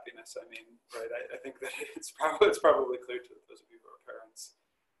tied to happiness, I mean, right, I think that it's probably clear to those of you who are parents,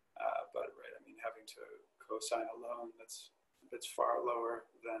 but right, I mean, having to co-sign a loan that's far lower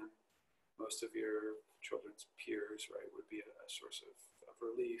than most of your children's peers, right, would be a source of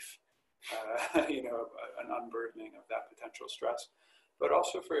relief, an unburdening of that potential stress. But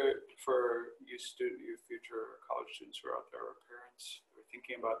also for you future college students who are out there, or parents who are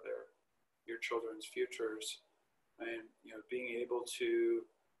thinking about your children's futures, and being able to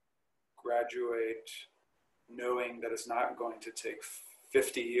graduate knowing that it's not going to take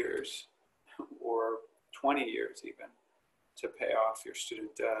 50 years or 20 years even to pay off your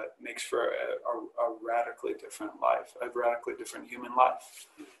student debt makes for a radically different life, a radically different human life.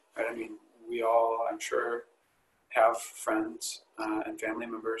 Right? I mean, we all, I'm sure, have friends and family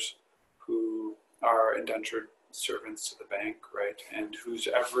members who are indentured servants to the bank, right? And whose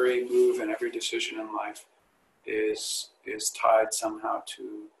every move and every decision in life is tied somehow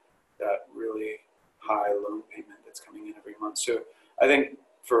to that really high loan payment that's coming in every month. So I think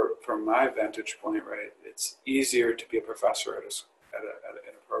from my vantage point, right, it's easier to be a professor in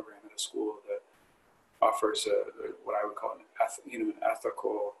a program at a school that offers what I would call an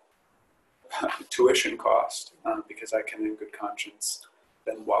ethical tuition cost, because I can, in good conscience,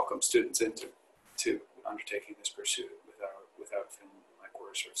 then welcome students into undertaking this pursuit without feeling like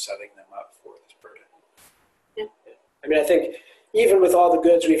we're sort of setting them up for this burden. Yeah. I mean, I think even with all the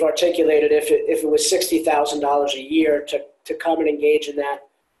goods we've articulated, if it was $60,000 a year to come and engage in that,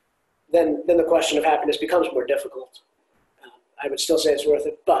 then the question of happiness becomes more difficult. I would still say it's worth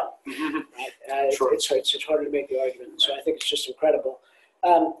it, but Sure. it's harder to make the argument. So I think it's just incredible.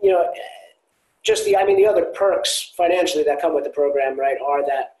 Just the other perks financially that come with the program, right, are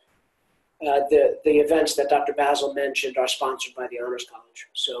that the events that Dr. Basil mentioned are sponsored by the Honors College.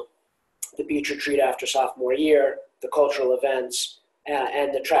 So the beach retreat after sophomore year, the cultural events,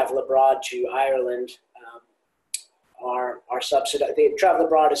 and the travel abroad to Ireland are subsidized. The travel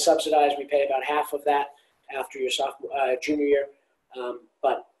abroad is subsidized. We pay about half of that after your junior year,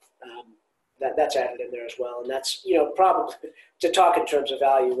 but that's added in there as well. And that's, probably, to talk in terms of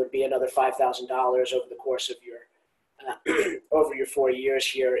value, would be another $5,000 over the course of your over your 4 years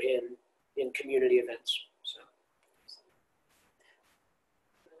here in community events. So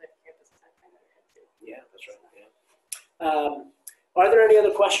yeah, that's right. Yeah. Are there any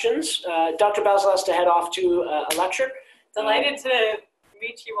other questions? Dr. Basil has to head off to a lecture. Delighted to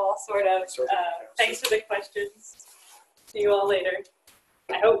meet you all, sort of. Thanks for the questions. See you all later,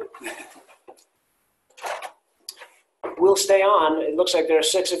 I hope. We'll stay on. It looks like there are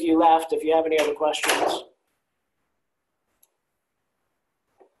 6 of you left if you have any other questions.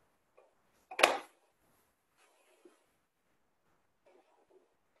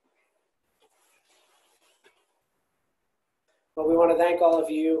 Well, we want to thank all of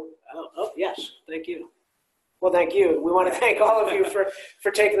you. Oh, yes, thank you. Well, thank you. We want to thank all of you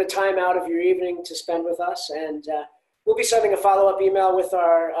for taking the time out of your evening to spend with us. And we'll be sending a follow-up email with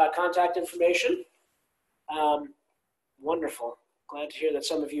our contact information. Wonderful. Glad to hear that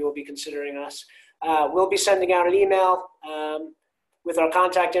some of you will be considering us. We'll be sending out an email with our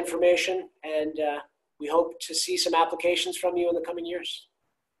contact information, and we hope to see some applications from you in the coming years.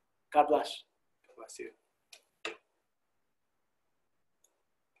 God bless. God bless you.